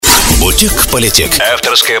Politic.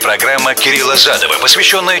 Авторская программа Кирилла Задова,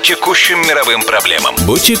 посвященная текущим мировым проблемам.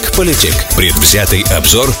 Politic. Предвзятый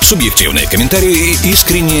обзор, субъективные комментарии и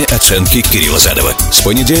искренние оценки Кирилла Задова. С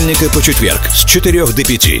понедельника по четверг с 4 до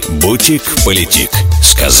 5. Politic.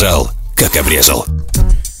 Сказал, как обрезал.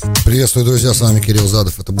 Приветствую, друзья, с вами Кирилл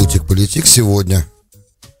Задов. Это Politic. Сегодня...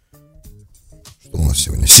 Что у нас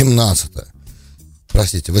сегодня? 18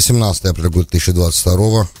 апреля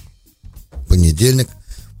 2022. Понедельник.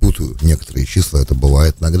 Путаю некоторые числа, это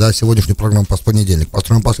бывает иногда. Сегодняшнюю программу по понедельник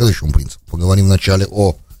построим по следующему принципу. Поговорим вначале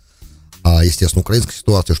о естественно, украинской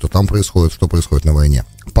ситуации, что там происходит, что происходит на войне.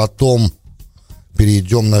 Потом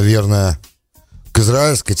перейдем, наверное, к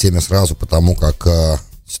израильской теме сразу, потому как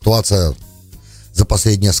ситуация за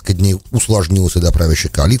последние несколько дней усложнилась и для правящей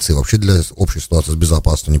коалиции. Вообще для общей ситуации с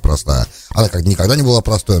безопасностью непростая. Она как никогда не была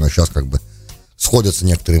простой, но сейчас как бы сходятся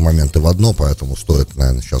некоторые моменты в одно, поэтому стоит,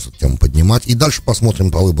 наверное, сейчас эту тему поднимать. И дальше посмотрим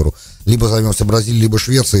по выбору. Либо займемся Бразилией, либо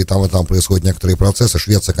Швецией, и там происходят некоторые процессы.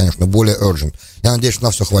 Швеция, конечно, более urgent. Я надеюсь, что на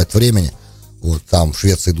все хватит времени. Вот там в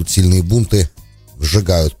Швеции идут сильные бунты,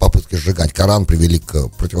 попытки сжигать Коран привели к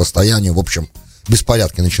противостоянию. В общем,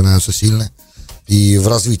 беспорядки начинаются сильные. И в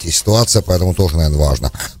развитии ситуация, поэтому тоже, наверное,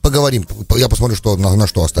 важно. Поговорим, я посмотрю, на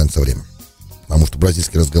что останется время. Потому что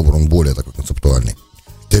бразильский разговор, он более такой концептуальный.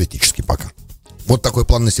 Теоретически пока. Вот такой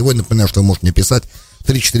план на сегодня. Напоминаю, что вы можете мне писать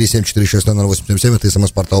 347-460-0877. Это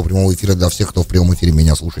смс-портал прямого эфира для всех, кто в прямом эфире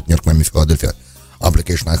меня слушает. Нет, к маме Филадельфия.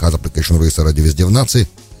 Application iHeart, Application Racer, радио везде в нации.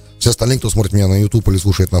 Все остальные, кто смотрит меня на YouTube или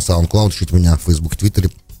слушает на SoundCloud, ищите меня в Facebook, Твиттере,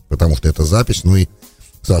 потому что это запись. Ну и,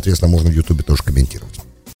 соответственно, можно в YouTube тоже комментировать.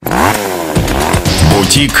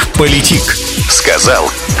 Politic. Сказал,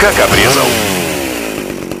 как обрезал.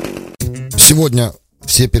 Сегодня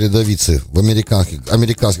все передовицы в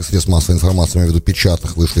американских средств массовой информации, я имею в виду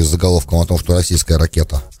печатных, вышли с заголовком о том, что российская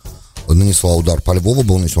ракета нанесла удар по Львову,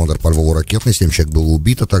 был нанесен удар по Львову ракетный, 7 человек было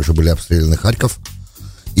убито, также были обстреляны Харьков.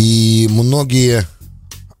 И многие,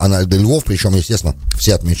 Львов, причем, естественно,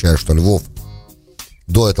 все отмечают, что Львов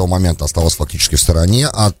до этого момента оставался фактически в стороне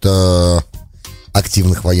от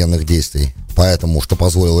активных военных действий, поэтому, что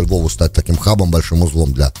позволило Львову стать таким хабом, большим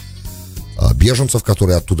узлом для беженцев,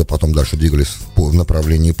 которые оттуда потом дальше двигались в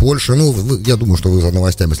направлении Польши. Я думаю, что вы за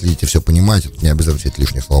новостями следите, все понимаете, тут не обязательно все эти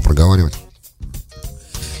лишние слова проговаривать.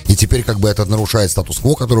 И теперь как бы это нарушает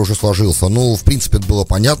статус-кво, который уже сложился. В принципе, было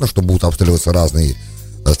понятно, что будут обстреливаться разные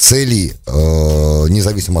цели,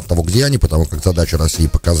 независимо от того, где они, потому как задача России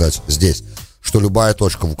показать здесь, что любая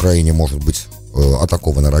точка в Украине может быть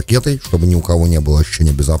атакована ракетой, чтобы ни у кого не было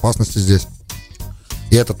ощущения безопасности здесь.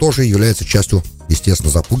 И это тоже является частью,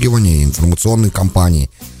 естественно, запугивания информационной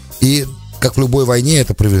кампании. И, как в любой войне,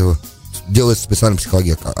 это делается специально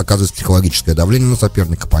оказывается психологическое давление на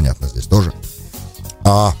соперника, понятно, здесь тоже.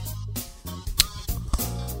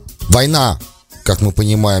 Война, как мы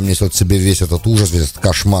понимаем, несет в себе весь этот ужас, весь этот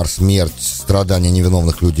кошмар, смерть, страдания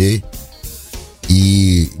невиновных людей.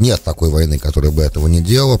 И нет такой войны, которая бы этого не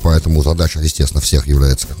делала, поэтому задача, естественно, всех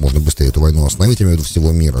является как можно быстрее эту войну остановить, я имею в виду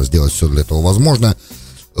всего мира, сделать все для этого возможное.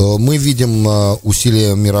 Мы видим,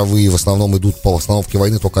 усилия мировые в основном идут по остановке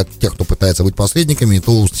войны только от тех, кто пытается быть посредниками, и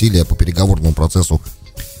то усилия по переговорному процессу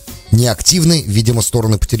неактивны. Видимо,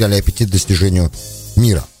 стороны потеряли аппетит к достижению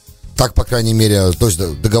мира. Так, по крайней мере, то есть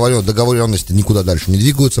договоренности никуда дальше не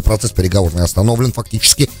двигаются, процесс переговорный остановлен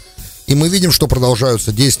фактически. И мы видим, что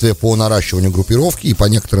продолжаются действия по наращиванию группировки, и по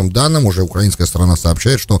некоторым данным уже украинская сторона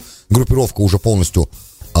сообщает, что группировка уже полностью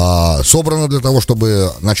собрана для того, чтобы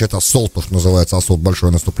начать ассолт, то, что называется ассолт,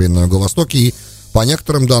 большое наступление на Юго-Востоке, и по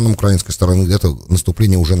некоторым данным украинской стороны это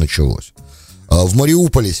наступление уже началось. В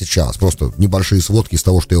Мариуполе сейчас, просто небольшие сводки из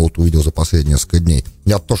того, что я увидел за последние несколько дней,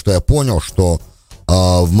 то, что я понял, что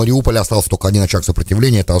в Мариуполе остался только один очаг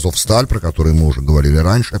сопротивления, это Азовсталь, про который мы уже говорили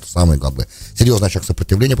раньше, это самый, серьезный очаг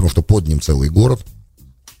сопротивления, потому что под ним целый город.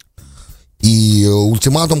 И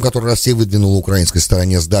ультиматум, который Россия выдвинула украинской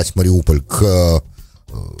стороне, сдать Мариуполь к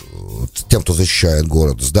тем, кто защищает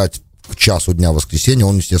город, сдать к часу дня воскресенья,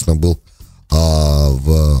 он, естественно, был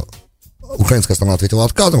украинская сторона ответила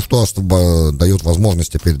отказом, что дает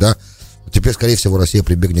возможность теперь, скорее всего, Россия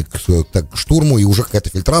прибегнет к штурму, и уже какая-то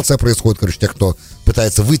фильтрация происходит, тех, кто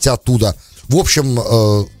пытается выйти оттуда. В общем,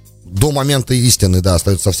 до момента истины,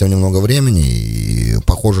 остается совсем немного времени, и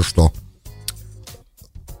похоже, что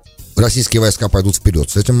российские войска пойдут вперед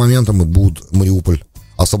с этим моментом и будут Мариуполь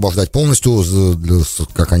освобождать полностью,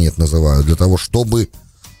 как они это называют, для того, чтобы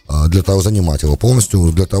занимать его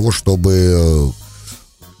полностью, для того, чтобы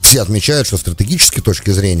все отмечают, что с стратегической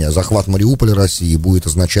точки зрения захват Мариуполя России будет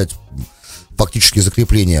означать фактически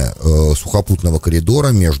закрепление сухопутного коридора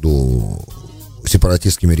между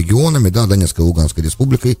сепаратистскими регионами, Донецкой и Луганской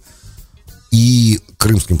республикой, и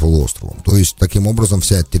Крымским полуостровом. То есть, таким образом,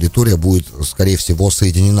 вся эта территория будет, скорее всего,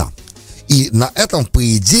 соединена. И на этом,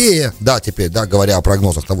 по идее, да, теперь, да, говоря о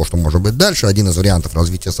прогнозах того, что может быть дальше, один из вариантов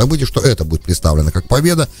развития событий, что это будет представлено как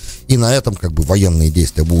победа, и на этом, как бы, военные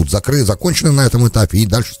действия будут закончены на этом этапе, и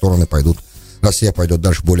дальше стороны пойдут, Россия пойдет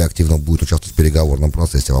дальше, более активно будет участвовать в переговорном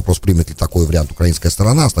процессе. Вопрос, примет ли такой вариант украинская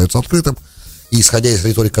сторона, остается открытым. И, исходя из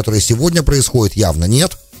риторики, которая сегодня происходит, явно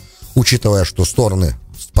нет, учитывая, что стороны,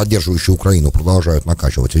 поддерживающие Украину, продолжают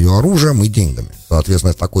накачивать ее оружием и деньгами.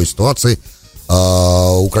 Соответственно, в такой ситуации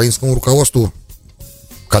украинскому руководству,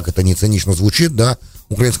 как это не цинично звучит, да,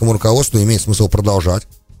 украинскому руководству имеет смысл продолжать,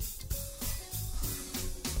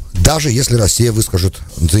 даже если Россия выскажет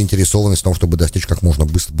заинтересованность в том, чтобы достичь как можно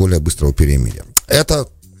более быстрого перемирия. Это,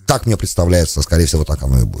 так мне представляется, скорее всего, так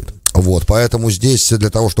оно и будет. Вот, поэтому здесь для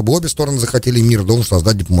того, чтобы обе стороны захотели мир, должен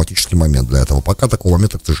создать дипломатический момент для этого. Пока такого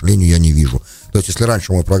момента, к сожалению, я не вижу. То есть, если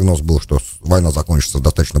раньше мой прогноз был, что война закончится в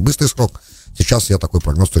достаточно быстрый срок, сейчас я такой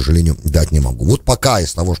прогноз, к сожалению, дать не могу. Вот пока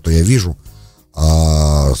из того, что я вижу,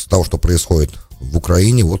 с того, что происходит в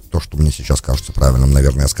Украине, вот то, что мне сейчас кажется правильным,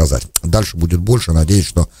 наверное, сказать. Дальше будет больше. Надеюсь,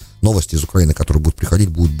 что новости из Украины, которые будут приходить,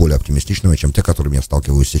 будут более оптимистичными, чем те, которыми я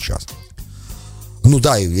сталкиваюсь сейчас. Ну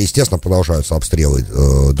да, и, естественно, продолжаются обстрелы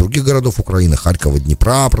других городов Украины, Харькова,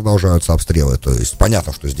 Днепра продолжаются обстрелы. То есть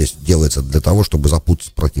понятно, что здесь делается для того, чтобы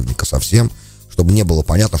запутать противника совсем, чтобы не было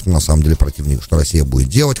понятно, что на самом деле противник, что Россия будет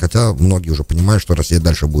делать, хотя многие уже понимают, что Россия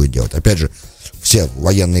дальше будет делать. Опять же, все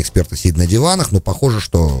военные эксперты сидят на диванах, но похоже,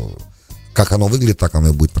 что как оно выглядит, так оно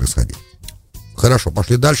и будет происходить. Хорошо,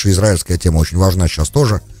 пошли дальше. Израильская тема очень важна сейчас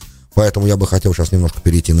тоже. Поэтому я бы хотел сейчас немножко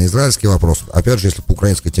перейти на израильский вопрос. Опять же, если по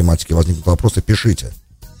украинской тематике возникнут вопросы, пишите.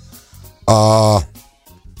 Так.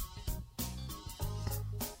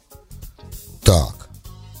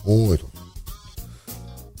 Ой, тут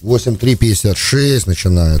 8.3.56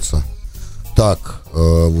 начинается. Так,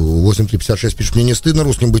 8.3.56 пишет: мне не стыдно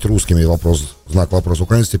русским быть русскими? Вопрос, знак вопроса.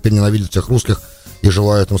 Украинцы теперь ненавидят всех русских и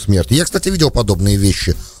желают им смерти. Я, кстати, видел подобные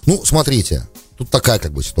вещи. Ну, смотрите, тут такая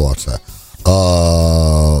как бы ситуация.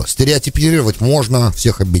 Стереотипировать можно,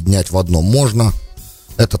 всех объединять в одном можно.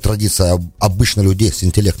 Это традиция обычно людей с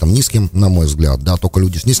интеллектом низким, на мой взгляд, да, только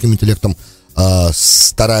люди с низким интеллектом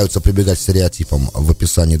стараются прибегать к стереотипам в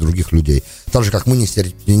описании других людей. Так же, как мы не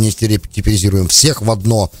стереотипизируем всех в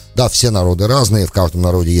одно, да, все народы разные, в каждом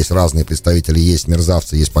народе есть разные представители, есть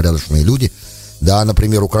мерзавцы, есть порядочные люди. Да,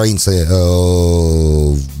 например, украинцы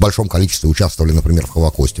в большом количестве участвовали, например, в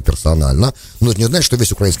Холокосте персонально. Но это не значит, что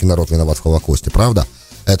весь украинский народ виноват в Холокосте, правда?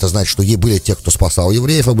 Это значит, что были те, кто спасал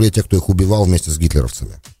евреев, а были те, кто их убивал вместе с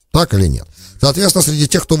гитлеровцами. Так или нет? Соответственно, среди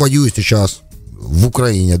тех, кто воюет сейчас в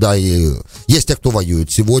Украине, да, и есть те, кто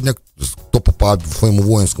воюет сегодня, кто по своему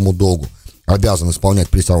воинскому долгу обязан исполнять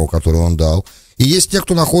присягу, которую он дал. И есть те,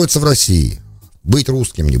 кто находится в России. Быть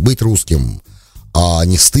русским, не быть русским.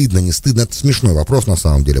 Не стыдно, не стыдно, это смешной вопрос на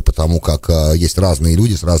самом деле, потому как есть разные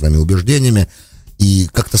люди с разными убеждениями, и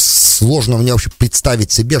как-то сложно мне вообще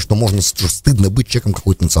представить себе, что можно стыдно быть человеком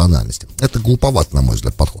какой-то национальности. Это глуповат, на мой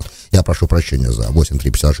взгляд, подход. Я прошу прощения за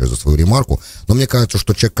 8.3.56 за свою ремарку, но мне кажется,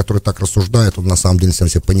 что человек, который так рассуждает, он на самом деле сам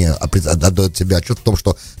себе отдает себе отчет в том,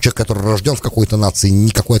 что человек, который рожден в какой-то нации,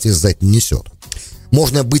 никакой ответственности за это не несет.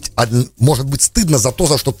 Может быть стыдно за то,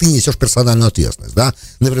 за что ты несешь персональную ответственность, да?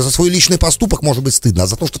 Например, за свой личный поступок может быть стыдно, а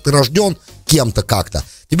за то, что ты рожден кем-то как-то,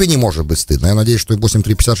 тебе не может быть стыдно. Я надеюсь, что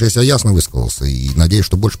 8.3.56 я ясно высказался, и надеюсь,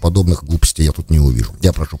 что больше подобных глупостей я тут не увижу.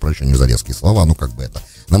 Я прошу прощения за резкие слова, но как бы это,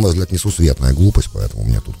 на мой взгляд, несусветная глупость, поэтому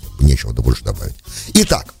мне тут нечего больше добавить.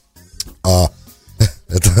 Итак,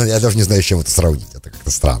 я даже не знаю, с чем это сравнить, это как-то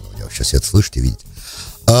странно, я сейчас это слышите, видите.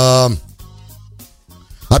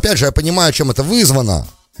 Опять же, я понимаю, чем это вызвано,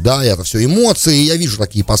 да, это все эмоции, и я вижу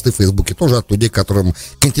такие посты в Фейсбуке тоже от людей, к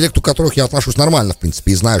интеллекту которых я отношусь нормально, в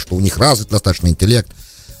принципе, и знаю, что у них развит достаточно интеллект,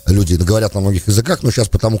 люди говорят на многих языках, но сейчас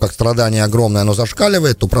потому как страдание огромное, оно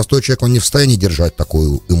зашкаливает, то простой человек, он не в состоянии держать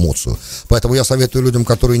такую эмоцию, поэтому я советую людям,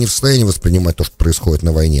 которые не в состоянии воспринимать то, что происходит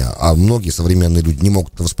на войне, а многие современные люди не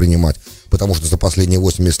могут это воспринимать, потому что за последние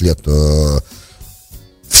 80 лет...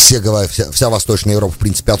 Вся Восточная Европа, в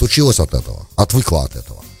принципе, отучилась от этого, отвыкла от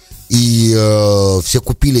этого. И все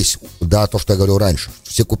купились, да, то, что я говорил раньше,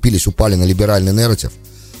 все купились, упали на либеральный нарратив,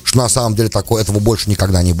 что на самом деле этого больше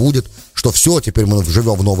никогда не будет, что все, теперь мы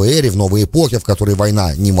живем в новой эре, в новой эпохе, в которой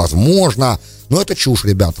война невозможна. Но это чушь,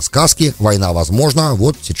 ребята, сказки, война возможна.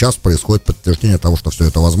 Вот сейчас происходит подтверждение того, что все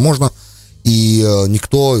это возможно. И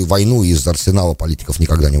никто войну из арсенала политиков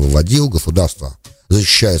никогда не выводил, государство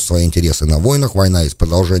защищает свои интересы на войнах, война есть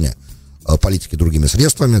продолжение политики другими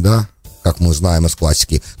средствами, да, как мы знаем из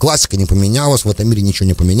классики. Классика не поменялась, в этом мире ничего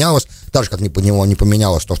не поменялось. Так же, как не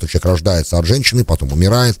поменялось то, что человек рождается от женщины, потом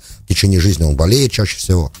умирает, в течение жизни он болеет чаще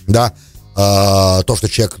всего, да. То, что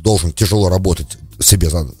человек должен тяжело работать, себе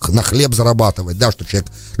на хлеб зарабатывать, да, что человек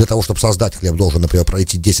для того, чтобы создать хлеб, должен, например,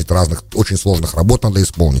 пройти 10 разных очень сложных работ надо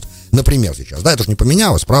исполнить. Например, сейчас, да, это же не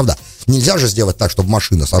поменялось, правда? Нельзя же сделать так, чтобы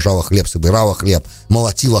машина сажала хлеб, собирала хлеб,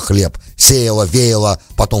 молотила хлеб, сеяла, веяла,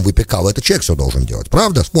 потом выпекала. Это человек все должен делать,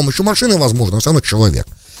 правда? С помощью машины, возможно, но все равно человек.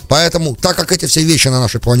 Поэтому, так как эти все вещи на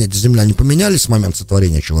нашей планете Земля не поменялись с момента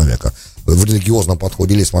сотворения человека, в религиозном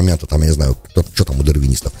подходе или с момента, там, я не знаю, что там у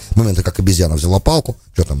дарвинистов, с момента, как обезьяна взяла палку,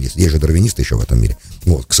 что там есть же дарвинисты еще в этом мире,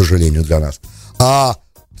 вот, к сожалению, для нас. А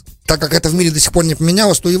так как это в мире до сих пор не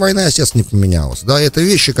поменялось, то и война, естественно, не поменялась. Да, это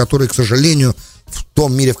вещи, которые, к сожалению, в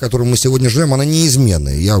том мире, в котором мы сегодня живем, она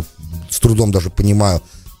неизменная. Я с трудом даже понимаю,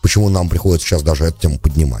 почему нам приходится сейчас даже эту тему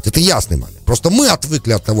поднимать. Это ясный момент. Просто мы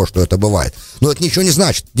отвыкли от того, что это бывает. Но это ничего не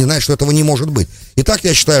значит. Не значит, что этого не может быть. Итак,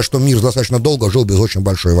 я считаю, что мир достаточно долго жил без очень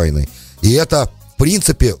большой войны. И это, в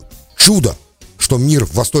принципе, чудо, что мир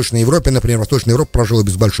в Восточной Европе, например, Восточная Европа прожила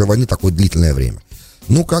без большой войны такое длительное время.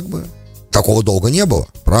 Ну, как бы, такого долго не было,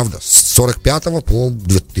 правда? С 45 по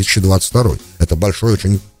 2022. Это большой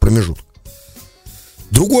очень промежуток.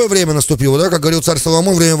 Другое время наступило, да, как говорил царь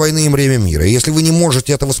Соломон, время войны и время мира. И если вы не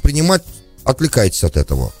можете это воспринимать, отвлекайтесь от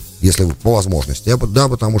этого, если вы по возможности. Да,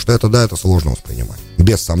 потому что это сложно воспринимать.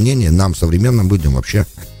 Без сомнения, нам, современным людям, вообще,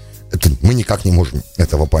 мы никак не можем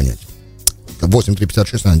этого понять.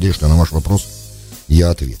 8356, я надеюсь, что на ваш вопрос я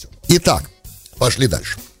ответил. Итак, пошли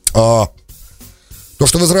дальше. То,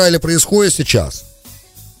 что в Израиле происходит сейчас,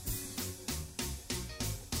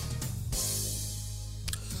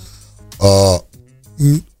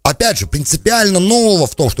 опять же, принципиально нового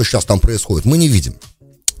в том, что сейчас там происходит, мы не видим.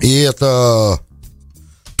 И это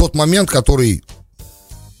тот момент, который,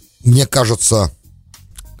 мне кажется,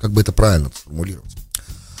 как бы это правильно сформулировать.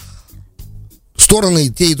 Стороны и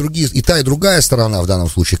те, и другие, и та, и другая сторона в данном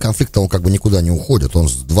случае конфликта, он как бы никуда не уходит. Он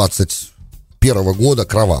с 21 года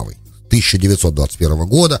кровавый. 1921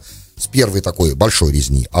 года с первой такой большой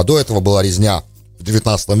резни. А до этого была резня в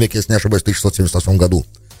 19 веке, если не ошибаюсь, в 1678 году.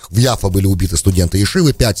 В Яффа были убиты студенты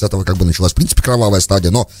Ешивы, 5 с этого как бы началась, в принципе, кровавая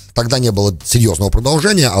стадия, но тогда не было серьезного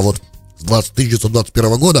продолжения, а вот с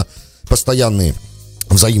 1921 года постоянные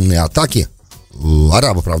взаимные атаки,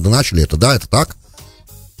 арабы, правда, начали это, да, это так,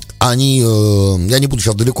 они, я не буду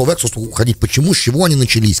сейчас далеко в экскурс уходить, почему, с чего они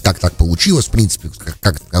начались, как так получилось, в принципе,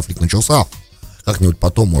 как конфликт начался, как-нибудь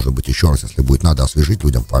потом, может быть, еще раз, если будет надо освежить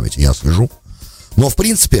людям память, я освежу, но, в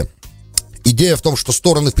принципе, идея в том, что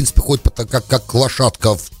стороны, в принципе, ходят как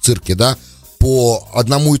лошадка в цирке, да, по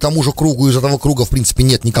одному и тому же кругу, из этого круга, в принципе,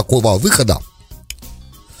 нет никакого выхода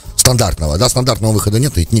стандартного, да, стандартного выхода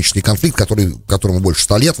нет, этнический конфликт, которому больше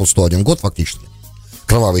 100 лет, вот 101 год фактически,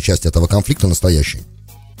 кровавой части этого конфликта настоящей.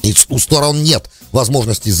 И у сторон нет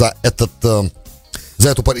возможности из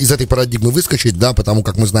этой парадигмы выскочить, да, потому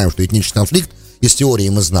как мы знаем, что этнический конфликт, из теории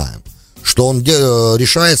мы знаем, что он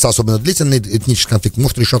решается, особенно длительный этнический конфликт,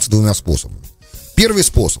 может решаться двумя способами. Первый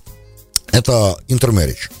способ – это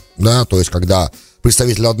intermarriage, да, то есть когда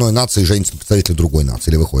представитель одной нации женится на представителя другой нации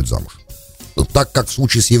или выходит замуж. Так как в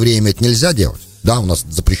случае с евреями это нельзя делать, да, у нас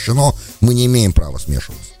запрещено, мы не имеем права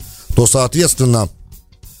смешиваться, то, соответственно,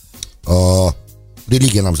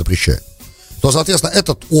 религия нам запрещает, то, соответственно,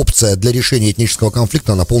 эта опция для решения этнического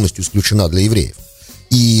конфликта, она полностью исключена для евреев.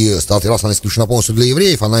 И раз она исключена полностью для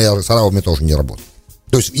евреев, она и с арабами тоже не работает.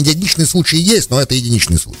 То есть единичные случаи есть, но это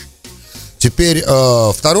единичный случай. Теперь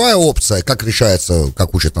вторая опция, как решается,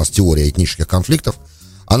 как учит нас теория этнических конфликтов,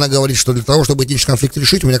 она говорит, что для того, чтобы этнический конфликт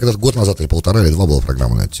решить, у меня когда-то год назад или 1,5 или 2 была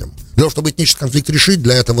программа на эту тему. Для того, чтобы этнический конфликт решить,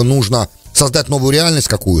 для этого нужно создать новую реальность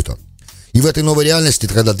какую-то. И в этой новой реальности,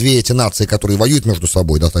 когда две эти нации, которые воюют между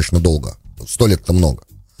собой достаточно долго, 100 лет это много,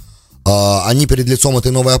 они перед лицом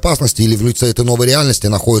этой новой опасности или в лице этой новой реальности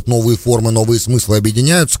находят новые формы, новые смыслы,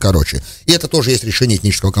 объединяются, короче. И это тоже есть решение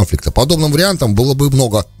этнического конфликта. Подобным вариантом было бы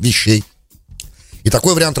много вещей. И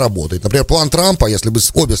такой вариант работает. Например, план Трампа, если бы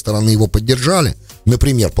обе стороны его поддержали,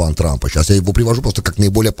 например, план Трампа, сейчас я его привожу просто как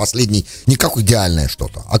наиболее последний, не как идеальное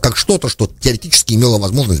что-то, а как что-то, что теоретически имело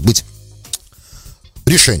возможность быть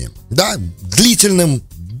решением. Да, длительным,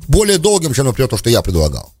 более долгим, чем, например, то, что я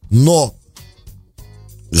предлагал. Но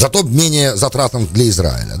зато менее затратным для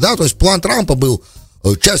Израиля. Да, то есть план Трампа был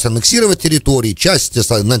часть аннексировать территории, часть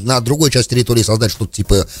на другой части территории создать что-то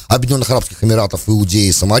типа Объединенных Арабских Эмиратов, Иудеи,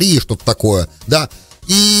 Самарии, что-то такое, да,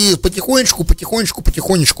 и потихонечку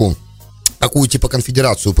такую типа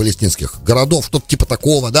конфедерацию палестинских городов, что-то типа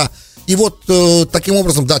такого, да, и вот таким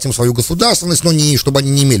образом дать им свою государственность, но не, чтобы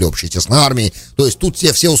они не имели общей тесной армии. То есть тут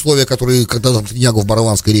все условия, которые, когда Ягу в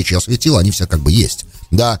Бараланской речи осветил, они все как бы есть.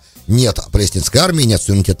 Да, нет палестинской армии, нет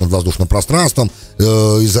суверенитета над воздушным пространством,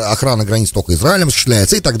 охрана границ только Израилем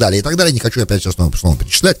осуществляется и так далее, и так далее. Не хочу опять все снова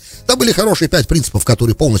перечислять. Там были хорошие 5 принципов,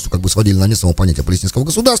 которые полностью как бы сводили на нет само понятие палестинского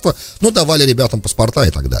государства, но давали ребятам паспорта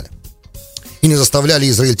и так далее. И не заставляли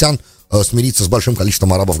израильтян смириться с большим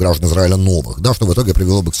количеством арабов, граждан Израиля новых, да, что в итоге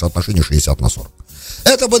привело бы к соотношению 60/40.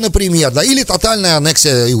 Это бы, например, да, или тотальная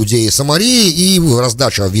аннексия Иудеи и Самарии и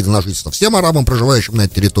раздача вида на жительство всем арабам, проживающим на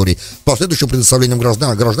этой территории, с последующим предоставлением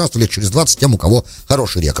гражданства лет через 20 тем, у кого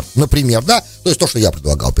хороший рекорд. Например, да, то есть то, что я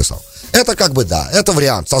предлагал, писал. Это как бы, да, это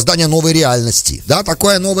вариант создания новой реальности, да,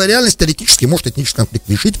 такая новая реальность теоретически может этнический конфликт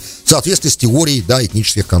решить в соответствии с теорией, да,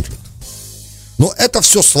 этнических конфликтов. Но это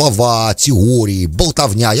все слова, теории,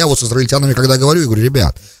 болтовня. Я вот с израильтянами, когда говорю, я говорю,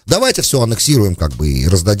 ребят, давайте все аннексируем как бы и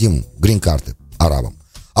раздадим грин-карты арабам.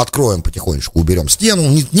 Откроем потихонечку, уберем стену,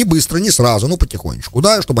 не быстро, не сразу, но потихонечку,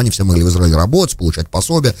 да, чтобы они все могли в Израиле работать, получать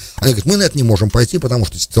пособие. Они говорят, мы на это не можем пойти, потому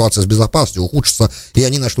что ситуация с безопасностью ухудшится, и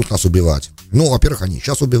они начнут нас убивать. Ну, во-первых, они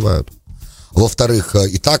сейчас убивают. Во-вторых,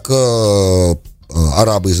 и так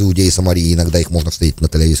арабы из Иудеи и Самарии, иногда их можно встретить на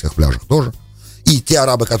тель-авивских пляжах тоже. И те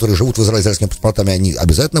арабы, которые живут в Израиле с израильскими паспортами, они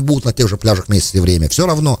обязательно будут на тех же пляжах месяц и время. Все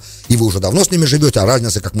равно. И вы уже давно с ними живете. А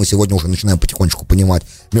разница, как мы сегодня уже начинаем потихонечку понимать,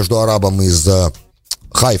 между арабом из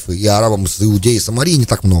Хайфы и арабом из Иудеи и Самарии не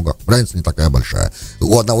так много. Разница не такая большая.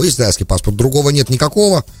 У одного есть израильский паспорт, другого нет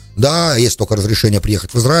никакого. Да, есть только разрешение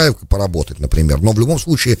приехать в Израиль, поработать, например. Но в любом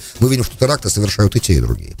случае мы видим, что теракты совершают и те, и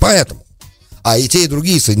другие. Поэтому. А и те, и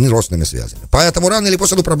другие соединены родственными связями. Поэтому рано или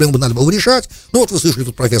поздно эту проблему надо было решать. Ну вот вы слышали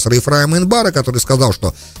тут профессора Ефраима Инбара, который сказал,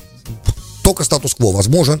 что только статус-кво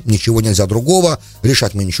возможен, ничего нельзя другого,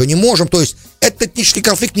 решать мы ничего не можем. То есть этот этнический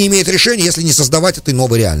конфликт не имеет решения, если не создавать этой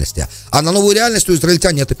новой реальности. А на новую реальность у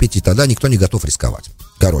израильтян нет аппетита, да, никто не готов рисковать.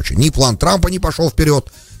 Короче, ни план Трампа не пошел вперед,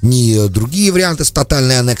 ни другие варианты с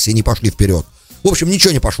тотальной аннексией не пошли вперед. В общем,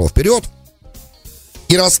 ничего не пошло вперед.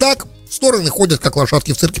 И раз так, стороны ходят, как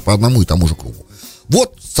лошадки в цирке, по одному и тому же кругу.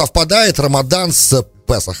 Вот совпадает Рамадан с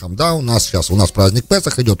Песахом, да, у нас праздник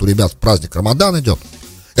Песах идет, у ребят праздник Рамадан идет.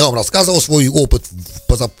 Я вам рассказывал свой опыт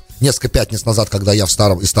несколько пятниц назад, когда я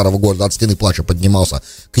из старого города от Стены Плача поднимался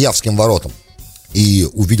к Явским воротам и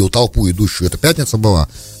увидел толпу, идущую, это пятница была,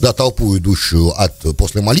 да, толпу, идущую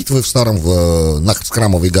после молитвы с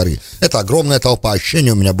Храмовой горы. Это огромная толпа,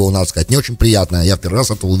 ощущение у меня было, надо сказать, не очень приятное, я в первый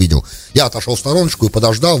раз это увидел. Я отошел в стороночку и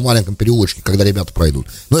подождал в маленьком переулочке, когда ребята пройдут.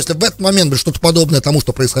 Но если в этот момент бы что-то подобное тому,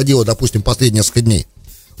 что происходило, допустим, последние несколько дней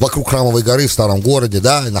вокруг Храмовой горы в старом городе,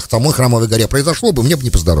 да, на самой Храмовой горе произошло бы, мне бы не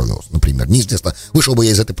поздоровилось, например. Неизвестно, вышел бы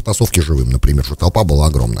я из этой потасовки живым, например, что толпа была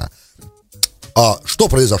огромная. А что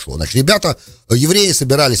произошло? Значит, ребята, евреи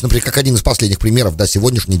собирались, например, как один из последних примеров, да,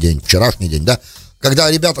 сегодняшний день, вчерашний день, да, когда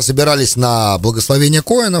ребята собирались на благословение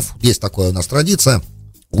коэнов, есть такая у нас традиция,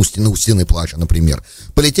 у стены плача, например,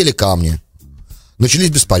 полетели камни, начались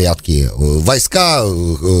беспорядки, войска,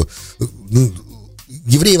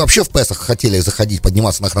 евреи вообще в Песах хотели заходить,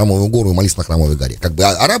 подниматься на Храмовую гору и молиться на Храмовой горе. Как бы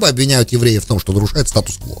арабы обвиняют евреев в том, что нарушает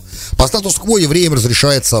статус-кво. По статус-кво евреям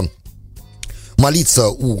разрешается молиться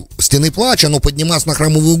у Стены Плача, но подниматься на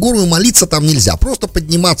Храмовую гору и молиться там нельзя. Просто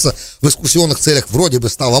подниматься в экскурсионных целях вроде бы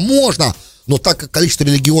стало можно, но так как количество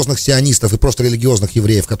религиозных сионистов и просто религиозных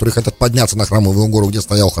евреев, которые хотят подняться на Храмовую гору, где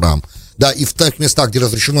стоял храм, да, и в тех местах, где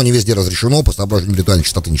разрешено, не везде разрешено, по соображению ритуальной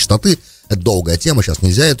чистоты, нечистоты, это долгая тема, сейчас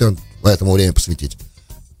нельзя это по этому время посвятить.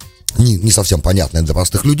 Не совсем понятно для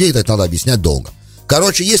простых людей, это надо объяснять долго.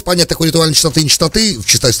 Короче, есть понятие такой ритуальной чистоты и нечистоты, в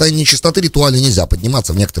состоянии нечистоты ритуально нельзя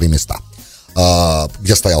подниматься в некоторые места,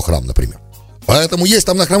 где стоял храм, например. Поэтому есть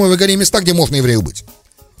там на Храмовой горе места, где можно еврею быть.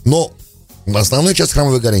 Но на основной части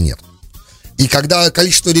Храмовой горы нет. И когда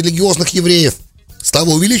количество религиозных евреев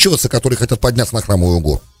стало увеличиваться, которые хотят подняться на Храмовую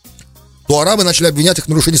гору, то арабы начали обвинять их в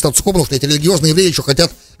нарушении статус-кво, потому что эти религиозные евреи еще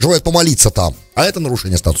желают помолиться там. А это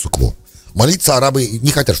нарушение статус-кво. Молиться арабы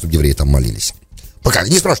не хотят, чтобы евреи там молились. Пока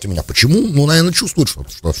не спрашивайте меня, почему. Ну, наверное, чувствуют, что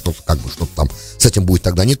как бы что-то там с этим будет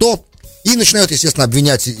тогда не то. И начинают, естественно,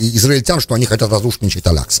 обвинять израильтян, что они хотят разрушить мечеть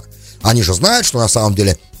Аль-Акса. Они же знают, что на самом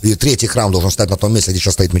деле третий храм должен стоять на том месте, где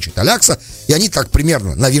сейчас стоит мечеть Аль-Акса. И они так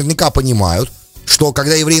примерно наверняка понимают, что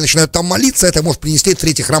когда евреи начинают там молиться, это может принести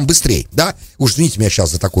третий храм быстрее, да? Уж извините меня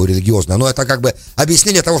сейчас за такое религиозное, но это как бы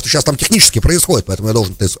объяснение того, что сейчас там технически происходит, поэтому я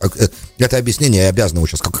должен это объяснение, я обязан его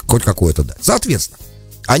сейчас хоть какое-то дать. Соответственно,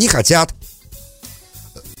 они хотят,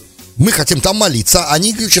 мы хотим там молиться,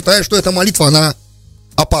 они считают, что эта молитва, она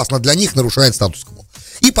опасна для них, нарушает статус-кво.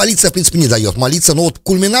 И полиция, в принципе, не дает молиться. Но вот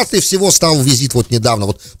кульминацией всего стал визит вот недавно,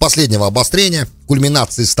 вот последнего обострения.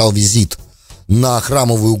 Кульминацией стал визит на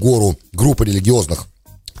Храмовую гору группы религиозных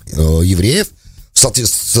евреев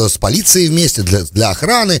с полицией вместе для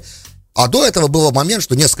охраны. А до этого был момент,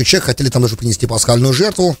 что несколько человек хотели там даже принести пасхальную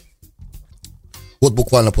жертву. Вот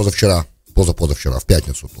буквально позавчера, в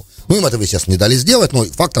пятницу. Ну, им этого, естественно, не дали сделать, но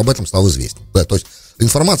факт об этом стал известен. Да, то есть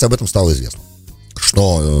информация об этом стала известна.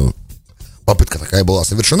 Что попытка такая была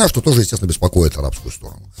совершена, что тоже, естественно, беспокоит арабскую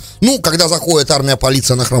сторону. Ну, когда заходит армия,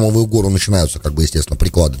 полиция на Храмовую гору, начинаются, как бы, естественно,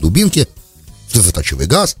 приклады, дубинки, слезоточивый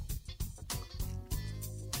газ.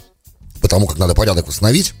 Потому как надо порядок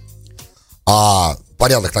восстановить. А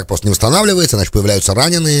порядок так просто не восстанавливается, значит, появляются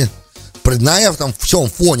раненые. На этом всем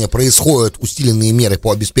фоне происходят усиленные меры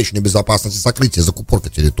по обеспечению безопасности, сокрытие, закупорка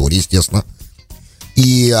территории, естественно.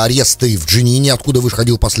 И аресты в Дженине, откуда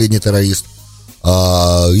выходил последний террорист.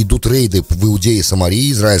 Идут рейды в Иудее и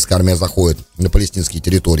Самарии. Израильская армия заходит на палестинские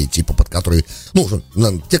территории, типа под которые, ну,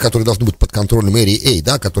 те, которые должны быть под контролем Area,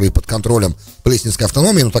 да, которые под контролем палестинской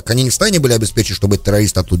автономии, но так они не в состоянии были обеспечить, чтобы эти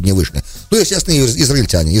террористы оттуда не вышли. То, естественно,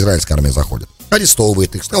 израильтяне, израильская армия заходит,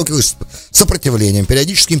 арестовывает их, сталкиваясь с сопротивлением,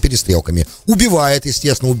 периодическими перестрелками, убивает,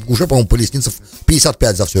 естественно, уже, по-моему, палестинцев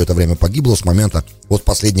 55 за все это время погибло с момента вот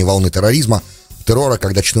последней волны террора,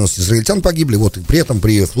 когда 14 израильтян погибли, вот, и при этом,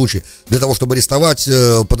 при случае, для того, чтобы арестовать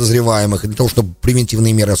подозреваемых, и для того, чтобы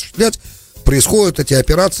превентивные меры осуществлять, происходят эти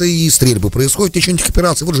операции и стрельбы. Происходят в течение этих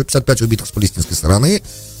операций, вот уже 55 убитых с палестинской стороны,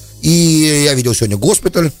 и я видел сегодня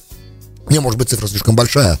госпиталь, мне, может быть, цифра слишком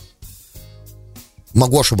большая,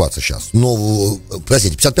 могу ошибаться сейчас, но,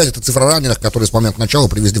 простите, 55 это цифра раненых, которые с момента начала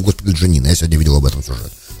привезли в госпиталь Дженина, я сегодня видел об этом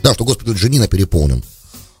сюжет. Да, что госпиталь Дженина переполнен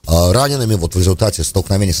ранеными вот в результате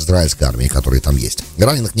столкновения с израильской армией, которые там есть.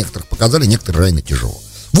 Раненых некоторых показали, некоторые ранены тяжело.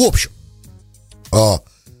 В общем,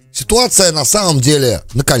 ситуация на самом деле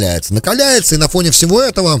накаляется, и на фоне всего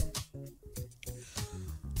этого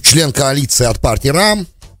член коалиции от партии РАМ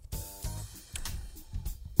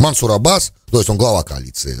Мансур Аббас, то есть он глава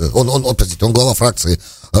коалиции, он глава фракции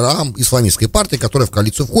РАМ, исламистской партии, которая в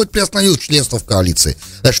коалицию входит, приостановил членство в коалиции.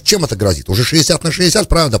 Значит, чем это грозит? Уже 60/60,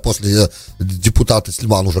 правда, после депутата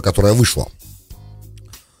Сильман уже, которая вышла.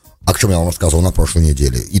 О чем я вам рассказывал на прошлой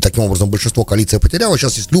неделе. И таким образом большинство коалиция потеряла.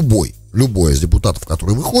 Сейчас есть любой из депутатов,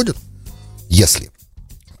 который выходит, если,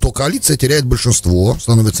 то коалиция теряет большинство,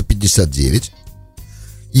 становится 59.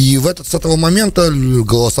 И с этого момента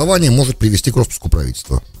голосование может привести к распуску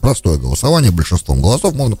правительства. Простое голосование, большинством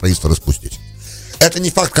голосов можно правительство распустить. Это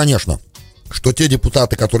не факт, конечно, что те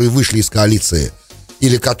депутаты, которые вышли из коалиции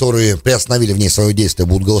или которые приостановили в ней свое действие,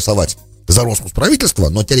 будут голосовать за распуск правительства,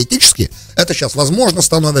 но теоретически это сейчас возможно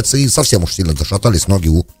становится, и совсем уж сильно зашатались ноги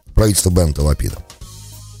у правительства Беннета Лапида.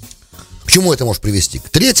 К чему это может привести? К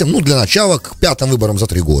третьим, для начала, к 5 выборам за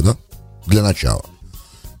 3 года, для начала.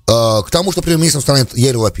 К тому, что премьер-министром станет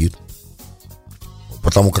Яир Лапид,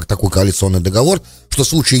 потому как такой коалиционный договор, что в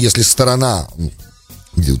случае, если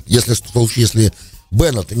если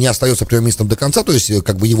Беннет не остается премьер-министром до конца, то есть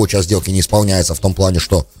как бы его часть сделки не исполняется в том плане,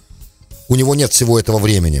 что у него нет всего этого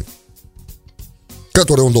времени,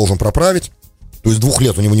 которое он должен проправить, то есть 2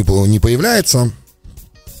 лет у него не появляется,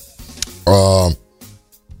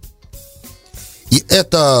 и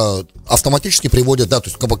это автоматически приводит, да, то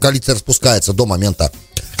есть как бы коалиция распускается до момента,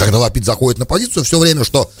 когда Лапид заходит на позицию, все время,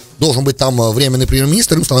 что должен быть там временный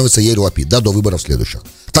премьер-министр, им становится Яир Лапид, да, до выборов следующих.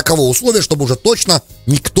 Таково условие, чтобы уже точно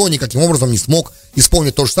никто никаким образом не смог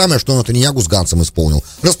исполнить то же самое, что Нетаньяху с Ганцем исполнил.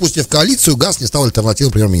 Распустив коалицию, Ганц не стал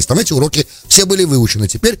альтернативным премьер-министром. Эти уроки все были выучены.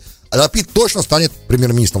 Теперь Лапид точно станет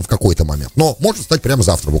премьер-министром в какой-то момент. Но может стать прямо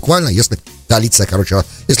завтра, буквально, если коалиция,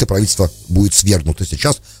 если правительство будет свергнуто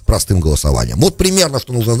сейчас простым голосованием. Вот примерно,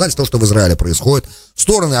 что нужно знать, то, что в Израиле происходит.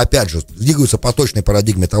 Стороны, опять же, двигаются по точной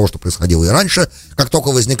парадигме того, что происходило и раньше. Как только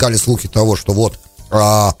возникали слухи того, что вот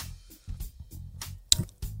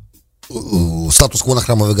статус-кво на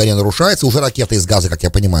Храмовой горе нарушается, уже ракета из Газа, как я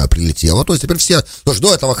понимаю, прилетела. То есть теперь все, то есть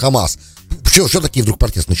до этого Хамас. Что такие вдруг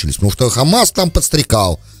протесты начались? Потому что Хамас там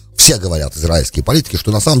подстрекал. Все говорят, израильские политики,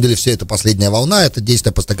 что на самом деле вся эта последняя волна, это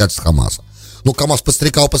действие подстрекательства Хамаса. Хамас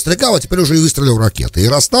подстрекал, а теперь уже и выстрелил ракеты. И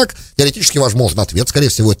раз так, теоретически возможен ответ, скорее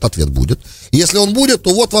всего, этот ответ будет. И если он будет,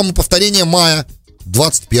 то вот вам и повторение мая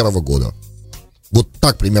 2021 года. Вот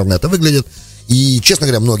так примерно это выглядит. И, честно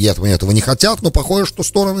говоря, многие этого не хотят, но похоже, что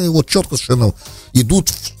стороны вот четко совершенно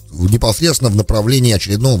идут непосредственно в направлении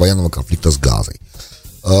очередного военного конфликта с Газой.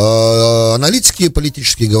 Аналитики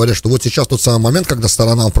политические говорят, что вот сейчас тот самый момент, когда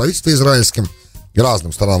сторонам правительства израильским,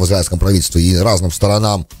 разным сторонам в израильском правительстве и разным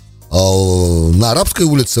сторонам на арабской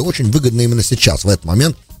улице очень выгодно именно сейчас, в этот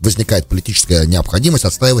момент, возникает политическая необходимость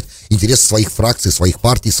отстаивать интересы своих фракций, своих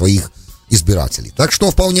партий, своих избирателей. Так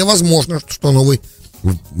что вполне возможно, что новая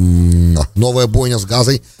бойня с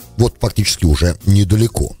Газой вот фактически уже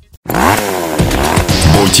недалеко.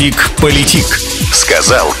 Бутик-политик.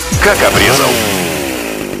 Сказал, как обрезал.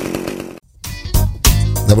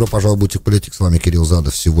 Добро пожаловать в Бутик-политик. С вами Кирилл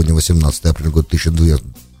Задов. Сегодня 18 апреля года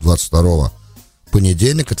 2022.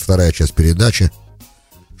 Понедельник. Это вторая часть передачи.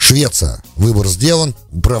 Швеция. Выбор сделан.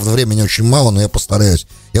 Правда, времени очень мало, но я постараюсь.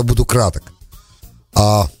 Я буду краток.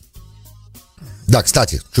 Да,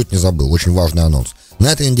 кстати, чуть не забыл. Очень важный анонс.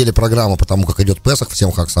 На этой неделе программа, потому как идет Песах.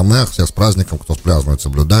 Всем хаг самеах, всех с праздником. Кто празднует,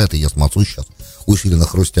 соблюдает и ест мацу сейчас. Усиленно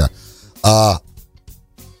хрустя. На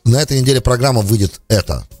этой неделе программа выйдет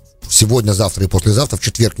сегодня, завтра и послезавтра. В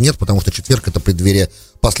четверг нет, потому что четверг — это преддверие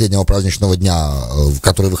последнего праздничного дня,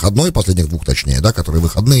 который выходной, последних двух точнее, да, которые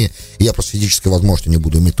выходные. И я просто физической возможности не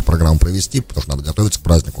буду иметь эту программу провести, потому что надо готовиться к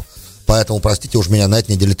празднику. Поэтому, простите уж меня, на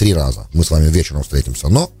этой неделе 3 раза. Мы с вами вечером встретимся.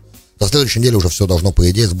 Но на следующей неделе уже все должно, по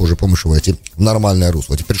идее, с Божьей помощью войти в нормальное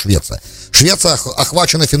русло. Теперь Швеция. Швеция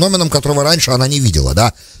охвачена феноменом, которого раньше она не видела,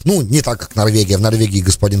 да. Ну, не так, как Норвегия. В Норвегии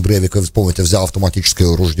господин Брейвик, вы вспомните, взял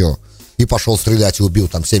автоматическое ружье и пошел стрелять и убил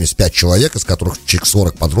там 75 человек, из которых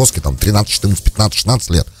 40 подростки, там 13, 14, 15, 16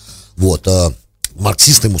 лет. Вот.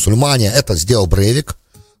 Марксисты, мусульмане. Это сделал Брейвик,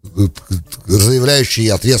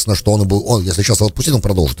 заявляющий ответственно, что если сейчас его отпустить, он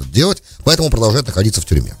продолжит это делать, поэтому продолжает находиться в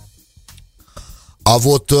тюрьме. А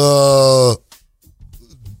вот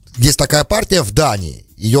есть такая партия в Дании,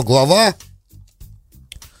 ее глава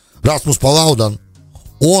Расмус Палаудан,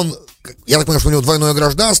 он, я так понимаю, что у него двойное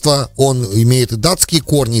гражданство, он имеет и датские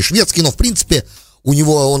корни, и шведские, но в принципе у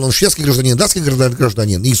него он шведский гражданин, датский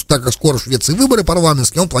гражданин, и так как скоро в Швеции выборы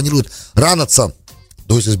парламентские, он планирует раниться,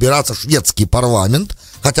 то есть избираться в шведский парламент,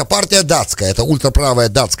 хотя партия датская, это ультраправая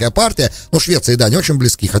датская партия, но Швеция и Дания очень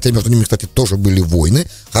близки, хотя между ними, кстати, тоже были войны,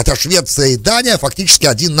 хотя Швеция и Дания фактически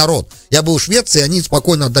один народ. Я был в Швеции, они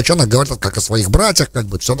спокойно о датчанах говорят как о своих братьях, как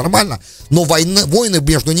бы все нормально, но войны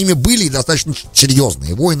между ними были, и достаточно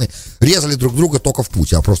серьезные войны, резали друг друга только в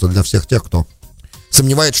путь, а просто для всех тех, кто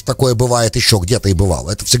сомневается, что такое бывает еще где-то и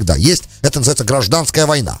бывало, это всегда есть, это называется гражданская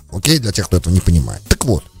война, окей, для тех, кто этого не понимает. Так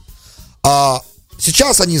вот,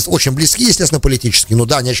 сейчас они очень близки, естественно, политически. Ну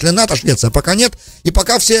да, не член НАТО, Швеция пока нет. И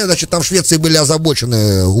пока все, значит, там в Швеции были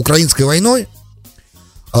озабочены украинской войной,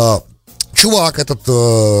 чувак этот,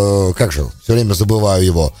 как же, все время забываю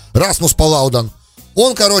его, Расмус Палаудан,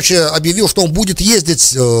 он, объявил, что он будет ездить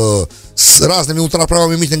с разными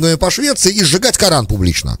ультраправыми митингами по Швеции и сжигать Коран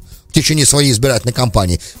публично в течение своей избирательной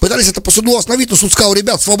кампании. Пытались это по суду остановить, но суд сказал: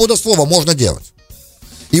 ребят, свобода слова, можно делать.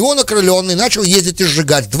 И он, окрыленный, начал ездить и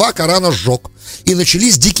сжигать. 2 Корана сжег. И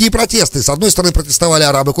начались дикие протесты. С одной стороны, протестовали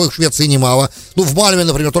арабы, коих в Швеции немало. Ну, в Мальме,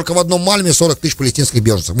 например, только в одном Мальме 40 тысяч палестинских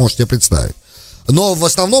беженцев. Можете себе представить. Но в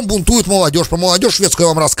основном бунтует молодежь. Про молодежь шведскую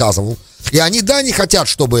я вам рассказывал. И они, да, не хотят,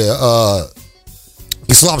 чтобы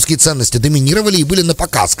исламские ценности доминировали и были на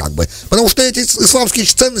показ, как бы. Потому что эти исламские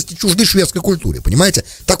ценности чужды шведской культуре. Понимаете?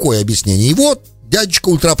 Такое объяснение. И вот дядечка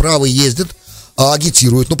ультраправый ездит,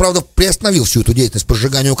 агитирует, но, правда, приостановил всю эту деятельность по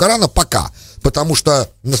сжиганию Корана пока, потому что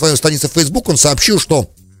на своей странице в Facebook он сообщил, что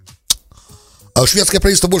шведское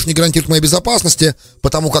правительство больше не гарантирует моей безопасности,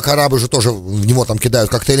 потому как арабы же тоже в него там кидают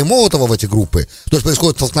коктейли Молотова в эти группы, то есть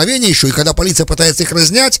происходит столкновение еще, и когда полиция пытается их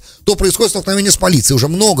разнять, то происходит столкновение с полицией, уже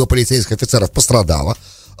много полицейских офицеров пострадало.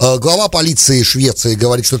 Глава полиции Швеции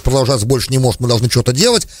говорит, что это продолжаться больше не может, мы должны что-то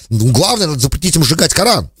делать, главное, надо запретить им сжигать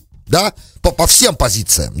Коран. Да, по всем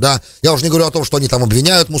позициям, да, я уже не говорю о том, что они там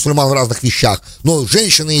обвиняют мусульман в разных вещах, но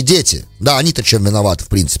женщины и дети, да, они-то чем виноваты, в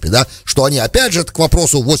принципе, да, что они, опять же, к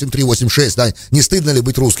вопросу 8386, да, не стыдно ли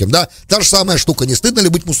быть русским, да, та же самая штука, не стыдно ли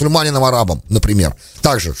быть мусульманином-арабом, например,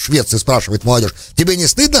 также в Швеции спрашивает молодежь, тебе не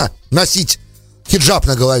стыдно носить хиджаб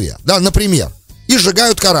на голове, да, например, и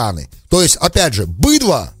сжигают Кораны, то есть, опять же,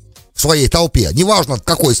 быдло в своей толпе, неважно в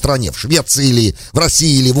какой стране, в Швеции или в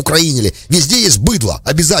России или в Украине, или везде есть быдло,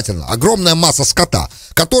 обязательно, огромная масса скота,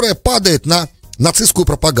 которая падает на нацистскую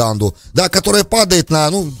пропаганду, да, которая падает на,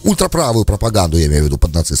 ультраправую пропаганду, я имею в виду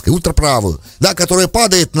под нацистской, ультраправую, да, которая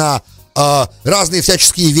падает на разные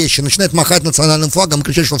всяческие вещи, начинает махать национальным флагом и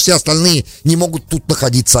кричать, что все остальные не могут тут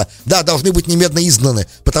находиться, да, должны быть немедленно изгнаны,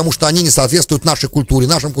 потому что они не соответствуют нашей культуре,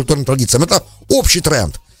 нашим культурным традициям. Это общий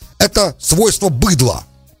тренд, это свойство быдла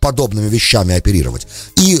подобными вещами оперировать.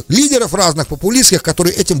 И лидеров разных популистских,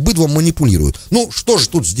 которые этим быдлом манипулируют. Ну, что же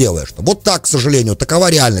тут сделаешь-то? Вот так, к сожалению, такова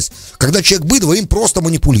реальность. Когда человек быдло, им просто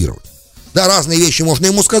манипулируют. Да, разные вещи можно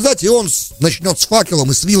ему сказать, и он начнет с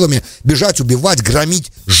факелом и с вилами бежать, убивать,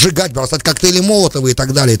 громить, сжигать, бросать коктейли Молотова и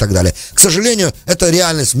так далее, и так далее. К сожалению, это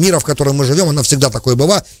реальность мира, в котором мы живем, она всегда такое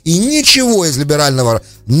была, и ничего из либерального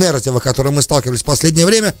нарратива, которым мы сталкивались в последнее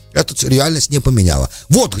время, эту реальность не поменяла.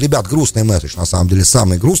 Вот, ребят, грустный месседж, на самом деле,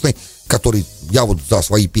 самый грустный, который я вот за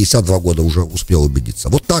свои 52 года уже успел убедиться.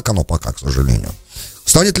 Вот так оно пока, к сожалению.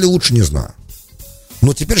 Станет ли лучше, не знаю.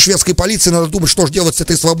 Но теперь шведской полиции надо думать, что же делать с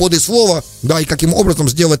этой свободой слова, да, и каким образом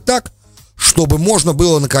сделать так, чтобы можно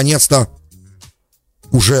было наконец-то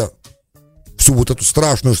уже всю вот эту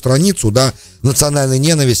страшную страницу, да, национальной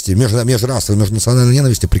ненависти, межрасовой, межнациональной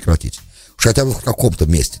ненависти прекратить. Уж хотя бы в каком-то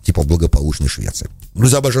месте, типа благополучной Швеции.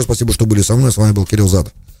 Друзья, большое спасибо, что были со мной. С вами был Кирилл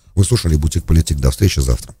Задов. Вы слушали «Бутик Политик». До встречи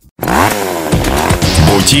завтра.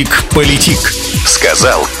 «Бутик Политик».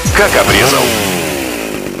 Сказал, как обрезал.